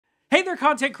Hey there,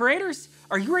 content creators!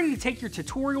 Are you ready to take your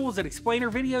tutorials and explainer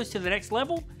videos to the next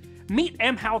level? Meet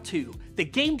mHowTo, the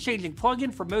game-changing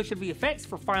plugin for MotionVFX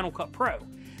for Final Cut Pro.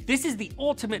 This is the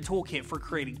ultimate toolkit for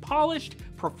creating polished,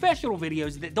 professional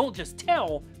videos that don't just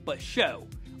tell, but show.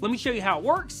 Let me show you how it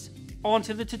works. On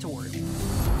to the tutorial.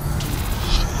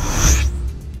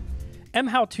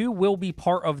 mHowTo will be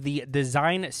part of the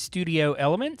Design Studio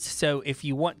elements, so if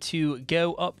you want to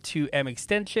go up to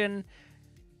mExtension,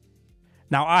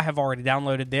 now, I have already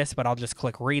downloaded this, but I'll just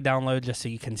click re-download just so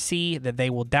you can see that they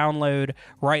will download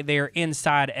right there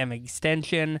inside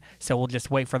mExtension. So we'll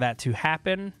just wait for that to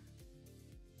happen.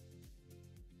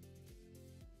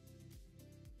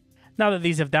 Now that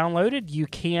these have downloaded, you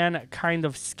can kind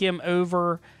of skim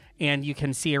over and you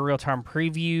can see a real-time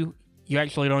preview. You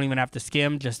actually don't even have to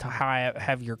skim, just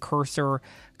have your cursor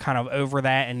kind of over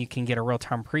that and you can get a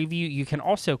real-time preview. You can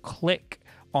also click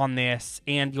on this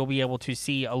and you'll be able to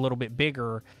see a little bit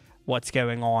bigger what's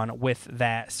going on with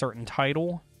that certain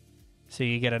title. So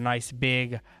you get a nice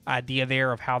big idea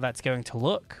there of how that's going to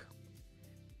look.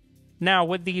 Now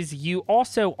with these, you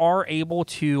also are able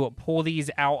to pull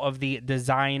these out of the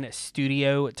Design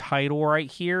Studio title right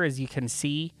here. As you can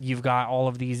see, you've got all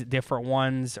of these different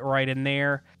ones right in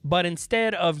there. But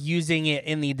instead of using it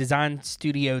in the Design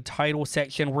Studio title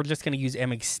section, we're just going to use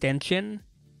mExtension.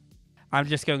 I'm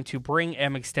just going to bring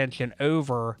mExtension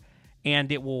over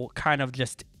and it will kind of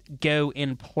just go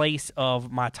in place of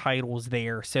my titles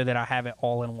there so that I have it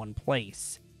all in one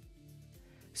place.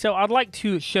 So I'd like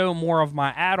to show more of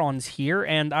my add-ons here,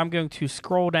 and I'm going to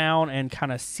scroll down and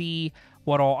kind of see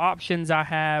what all options I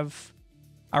have.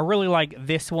 I really like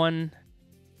this one.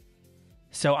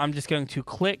 So I'm just going to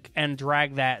click and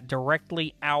drag that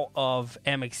directly out of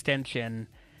mExtension.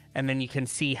 And then you can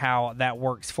see how that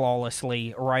works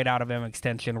flawlessly right out of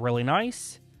mExtension. Really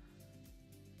nice.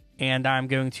 And I'm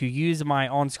going to use my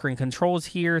on-screen controls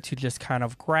here to just kind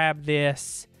of grab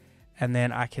this. And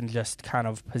then I can just kind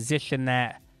of position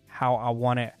that how I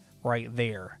want it right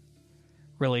there.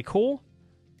 Really cool.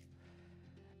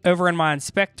 Over in my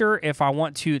inspector, if I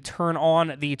want to turn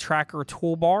on the tracker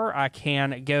toolbar, I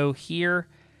can go here.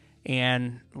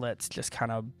 And let's just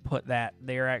kind of put that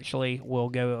there. Actually, we'll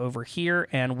go over here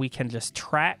and we can just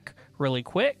track really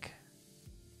quick.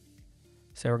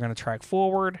 So we're going to track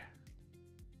forward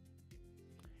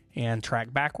and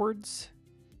track backwards.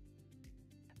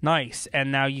 Nice.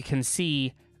 And now you can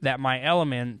see that my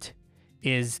element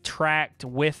is tracked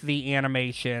with the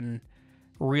animation.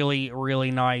 Really, really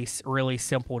nice, really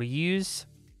simple to use.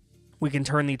 We can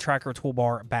turn the tracker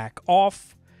toolbar back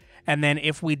off. And then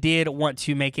if we did want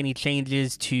to make any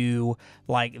changes to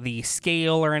like the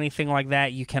scale or anything like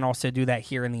that, you can also do that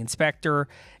here in the inspector,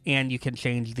 and you can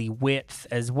change the width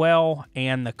as well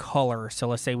and the color. So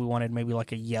let's say we wanted maybe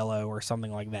like a yellow or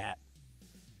something like that.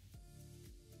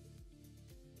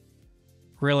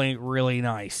 Really, really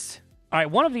nice. All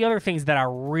right, one of the other things that I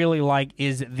really like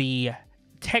is the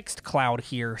text cloud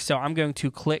here. So I'm going to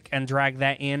click and drag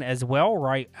that in as well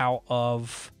right out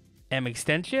of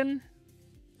mExtension.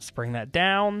 Let's bring that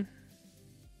down.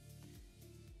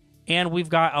 And we've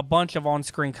got a bunch of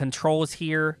on-screen controls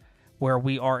here where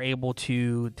we are able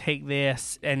to take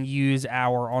this and use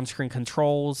our on-screen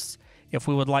controls. If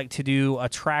we would like to do a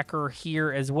tracker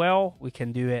here as well, we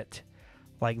can do it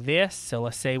like this. So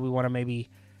let's say we want to maybe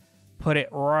put it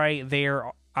right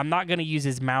there. I'm not going to use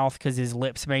his mouth because his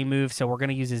lips may move, so we're going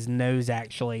to use his nose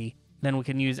actually. Then we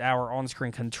can use our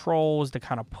on-screen controls to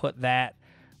kind of put that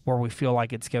where we feel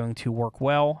like it's going to work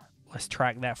well. Let's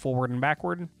track that forward and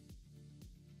backward.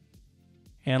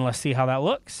 And let's see how that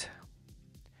looks.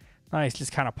 Nice,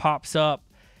 just kind of pops up.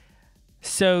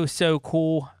 So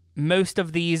cool. Most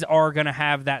of these are going to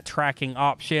have that tracking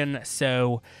option,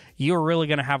 so you're really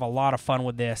going to have a lot of fun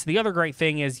with this. The other great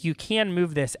thing is you can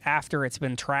move this after it's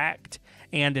been tracked,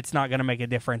 and it's not going to make a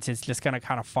difference. It's just going to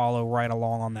kind of follow right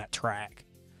along on that track.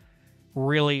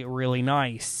 Really, really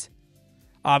nice.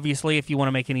 Obviously, if you want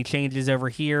to make any changes over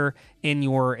here in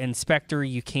your inspector,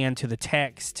 you can to the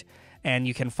text, and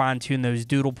you can fine-tune those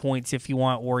doodle points if you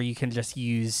want, or you can just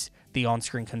use the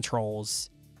on-screen controls.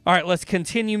 All right, let's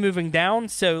continue moving down.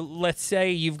 So let's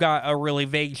say you've got a really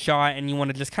vague shot and you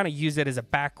want to just kind of use it as a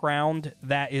background.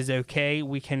 That is okay.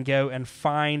 We can go and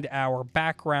find our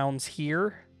backgrounds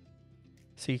here.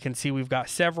 So you can see we've got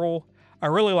several. I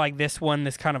really like this one,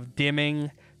 this kind of dimming.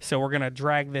 So we're going to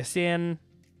drag this in.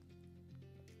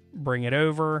 Bring it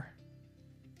over.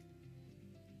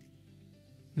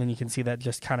 Then you can see that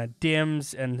just kind of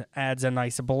dims and adds a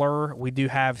nice blur. We do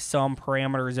have some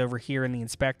parameters over here in the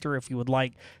inspector if you would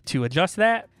like to adjust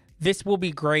that. This will be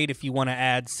great if you want to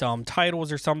add some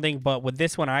titles or something, but with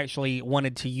this one, I actually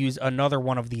wanted to use another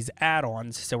one of these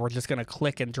add-ons. So we're just going to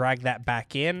click and drag that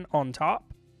back in on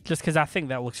top, just because I think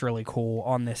that looks really cool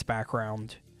on this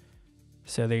background.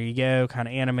 So there you go, kind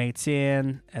of animates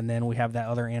in, and then we have that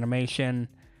other animation.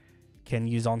 Can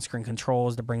use on-screen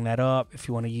controls to bring that up. If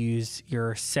you want to use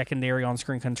your secondary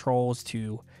on-screen controls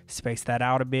to space that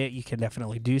out a bit, you can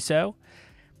definitely do so.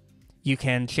 You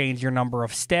can change your number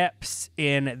of steps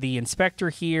in the inspector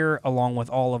here, along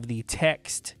with all of the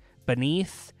text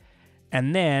beneath.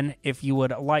 And then if you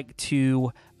would like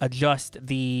to adjust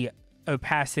the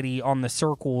opacity on the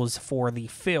circles for the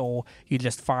fill, you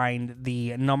just find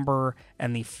the number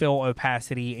and the fill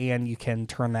opacity, and you can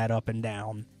turn that up and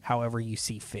down however you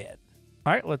see fit.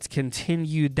 All right, let's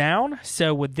continue down.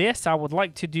 So with this, I would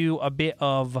like to do a bit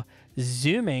of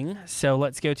zooming. So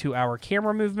let's go to our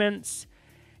camera movements.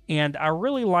 And I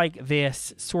really like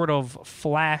this sort of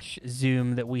flash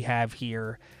zoom that we have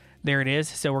here. There it is.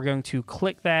 So we're going to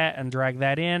click that and drag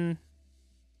that in.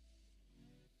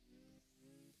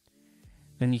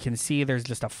 Then you can see there's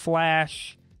just a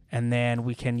flash. And then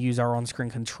we can use our on-screen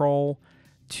control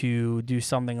to do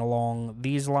something along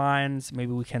these lines.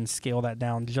 Maybe we can scale that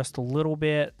down just a little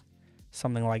bit.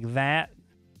 Something like that.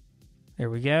 There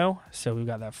we go. So we've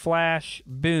got that flash,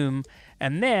 boom.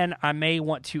 And then I may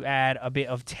want to add a bit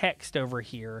of text over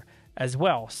here as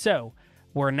well. So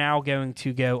we're now going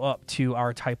to go up to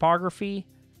our typography.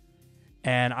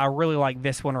 And I really like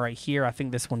this one right here. I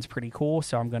think this one's pretty cool.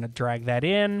 So I'm going to drag that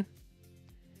in.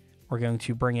 We're going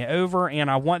to bring it over.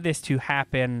 And I want this to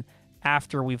happen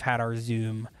after we've had our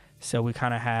zoom. So we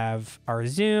kind of have our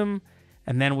zoom.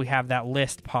 And then we have that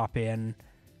list pop in.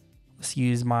 Let's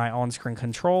use my on-screen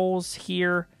controls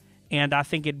here, and I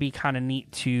think it'd be kind of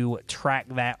neat to track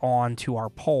that on to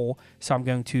our poll. So I'm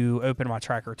going to open my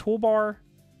tracker toolbar,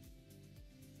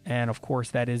 and of course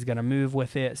that is going to move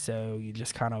with it, so you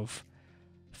just kind of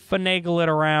finagle it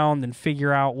around and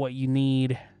figure out what you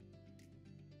need.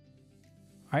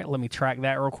 All right, let me track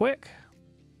that real quick.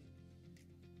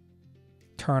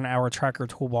 Turn our tracker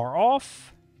toolbar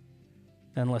off,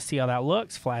 and let's see how that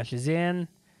looks. Flashes in.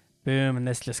 Boom, and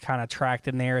this just kind of tracked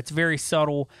in there. It's very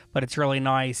subtle, but it's really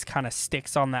nice. Kind of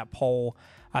sticks on that pole.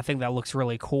 I think that looks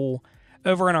really cool.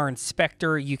 Over in our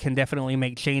inspector, you can definitely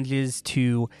make changes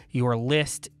to your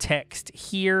list text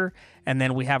here. And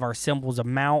then we have our symbols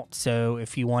amount. So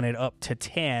if you wanted up to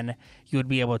 10, you would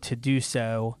be able to do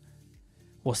so.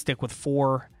 We'll stick with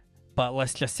 4. But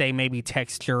let's just say maybe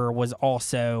texture was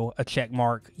also a check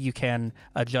mark. You can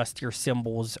adjust your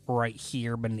symbols right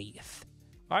here beneath.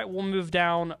 All right, we'll move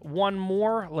down one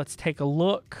more. Let's take a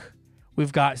look.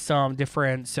 We've got some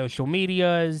different social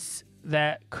medias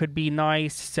that could be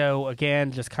nice. So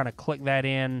again, just kind of click that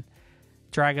in,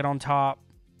 drag it on top,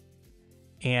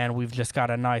 and we've just got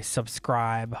a nice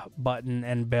subscribe button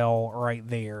and bell right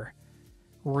there.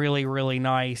 Really, really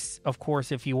nice. Of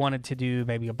course, if you wanted to do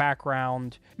maybe a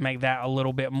background, make that a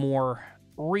little bit more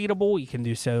readable, you can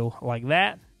do so like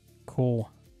that.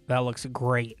 Cool. That looks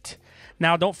great.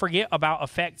 Now, don't forget about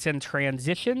effects and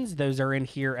transitions. Those are in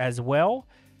here as well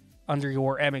under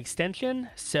your mExtension.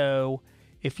 So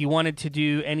if you wanted to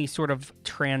do any sort of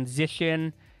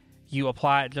transition, you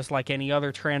apply it just like any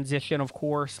other transition, of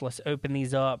course. Let's open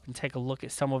these up and take a look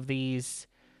at some of these.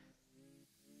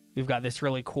 We've got this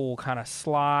really cool kind of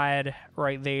slide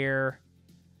right there.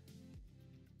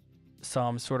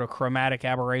 Some sort of chromatic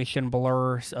aberration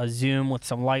blurs, a zoom with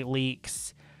some light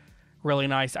leaks. Really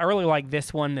nice. I really like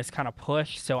this one, this kind of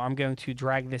push. So I'm going to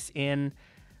drag this in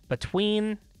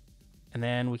between, and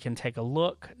then we can take a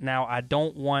look. Now, I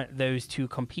don't want those to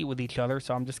compete with each other,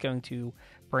 so I'm just going to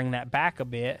bring that back a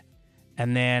bit,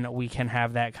 and then we can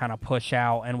have that kind of push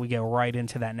out, and we go right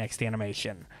into that next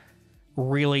animation.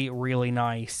 Really, really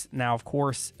nice. Now, of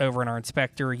course, over in our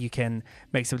inspector, you can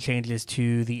make some changes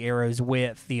to the arrow's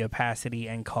width, the opacity,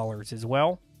 and colors as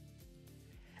well.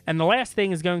 And the last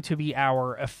thing is going to be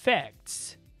our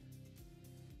effects.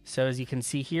 So as you can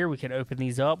see here, we can open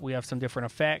these up. We have some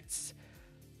different effects.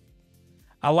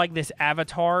 I like this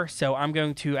avatar, so I'm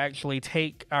going to actually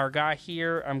take our guy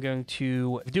here. I'm going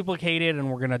to duplicate it,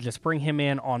 and we're going to just bring him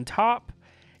in on top.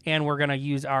 And we're going to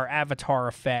use our avatar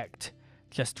effect.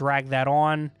 Just drag that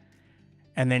on.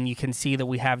 And then you can see that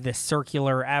we have this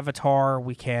circular avatar.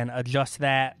 We can adjust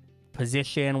that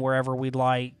position wherever we'd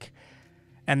like.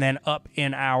 And then up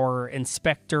in our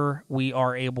inspector, we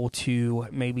are able to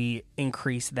maybe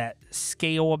increase that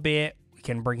scale a bit. We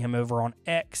can bring him over on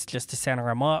X just to center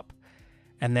him up.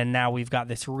 And then now we've got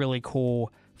this really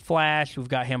cool flash. We've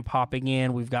got him popping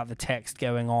in. We've got the text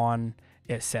going on,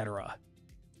 etc.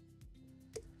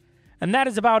 And that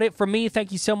is about it from me.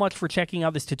 Thank you so much for checking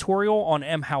out this tutorial on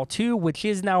mHowTo, which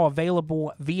is now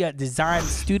available via Design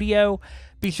Studio.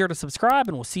 Be sure to subscribe,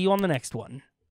 and we'll see you on the next one.